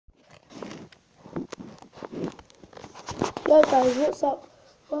Yo guys, what's up?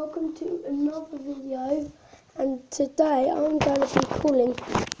 Welcome to another video, and today I'm going to be calling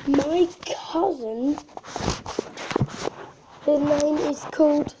my cousin. His name is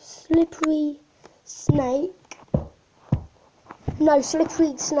called Slippery Snail,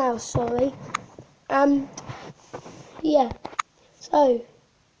 sorry. And yeah, so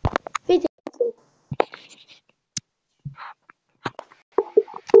video.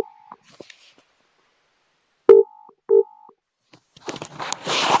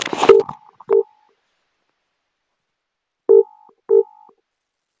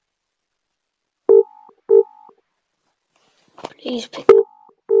 Please pick up.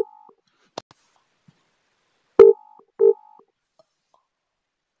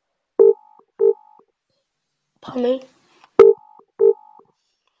 Pardon me.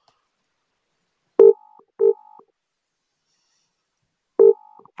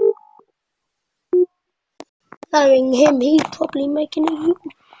 Knowing him, he's probably making a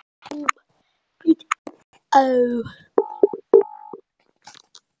YouTube video.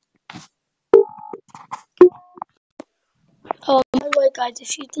 Oh, by the way, guys,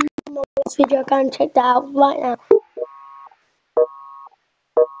 if you didn't know this video, go and check that out right now.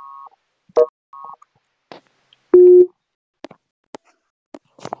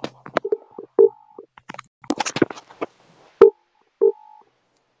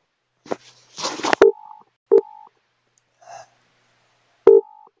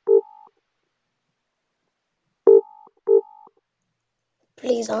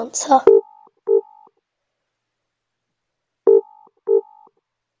 Please answer.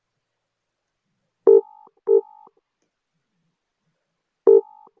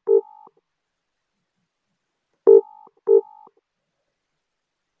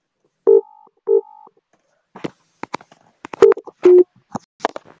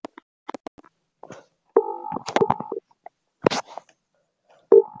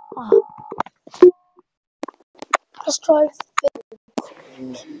 Oh. Let's try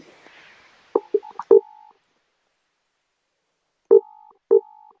filming him.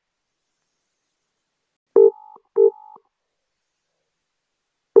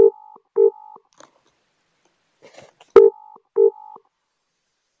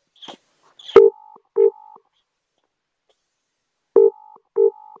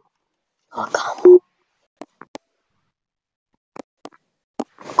 Oh, come on.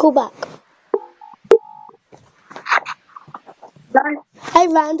 Call back. No. Hey,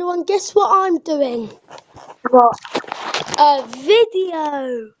 Randall, and guess what I'm doing? What? A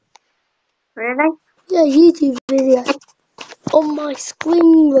video. Really? Yeah, YouTube video. On my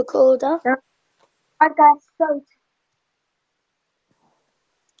screen recorder. No. I guess so.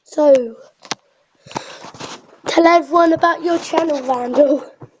 So, tell everyone about your channel, Randall.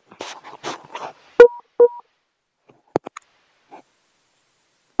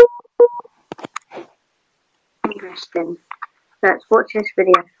 Interesting. Let's watch this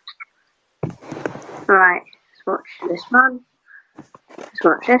video. Alright, let's watch this one. Let's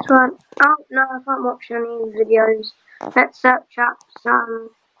watch this one. Oh, no, I can't watch any videos. Let's search up some.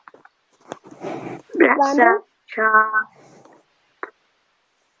 Let's Randall? search up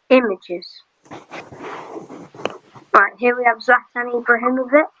images. Right, here we have Zlatan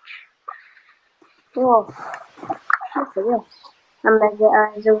Ibrahimovic. Whoa. Look at this. And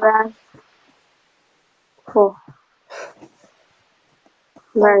Mesut Ozil. Cool.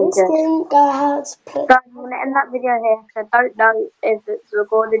 Very This good. thing has Guys, I'm going to end that video here because I don't know if it's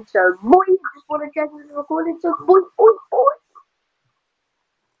recorded, so boy, I just want to check if it's recorded, so boy.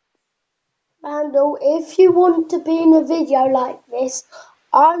 Randall, if you want to be in a video like this,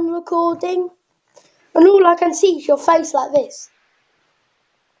 I'm recording, and all I can see is your face like this.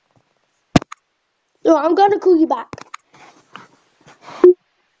 So I'm going to call you back.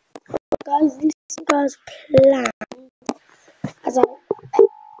 Guys, this guy's plan. As I...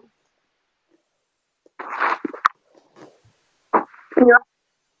 Yeah.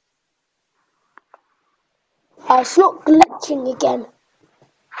 It's not glitching again.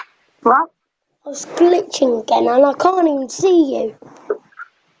 What? I was glitching again, and I can't even see you.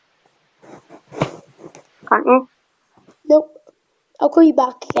 Can't you? Nope. I'll call you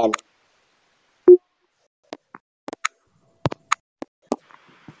back again.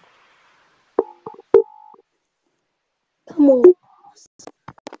 Come on.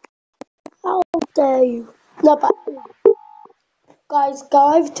 How dare you? No, but guys,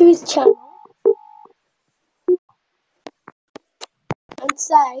 go over to his channel and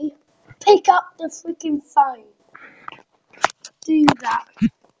say, pick up the freaking phone. Do that.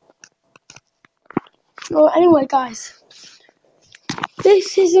 Well, anyway, guys,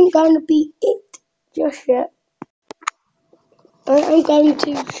 this isn't going to be it just yet. I'm going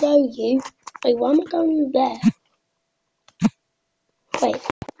to show you. Wait, why am I going there? Wait.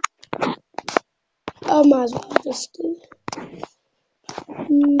 I might as well just do.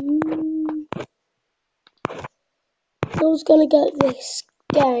 I was gonna get this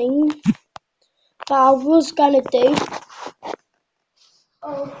game that I was gonna do.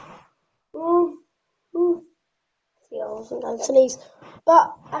 See, I wasn't going to sneeze.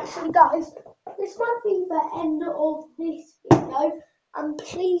 But actually, guys, this might be the end of this video. And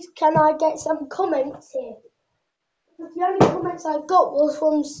please, can I get some comments here? Because the only comments I got was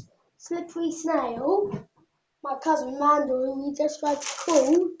from Slippery Snail, my cousin Randall, who we just tried to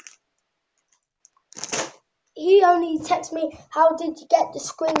call. He only texted me, how did you get the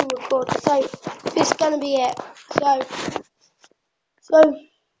screen recorder? So this is going to be it. So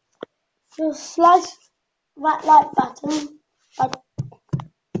just slice that like button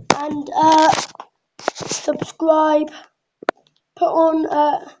and subscribe. Put on,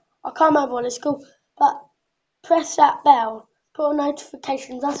 I can't remember what it's called, but press that bell. Put on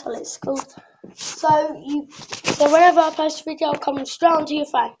notifications, that's what it's called. So whenever I post a video, it'll come straight onto your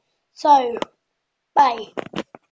phone. So, bye.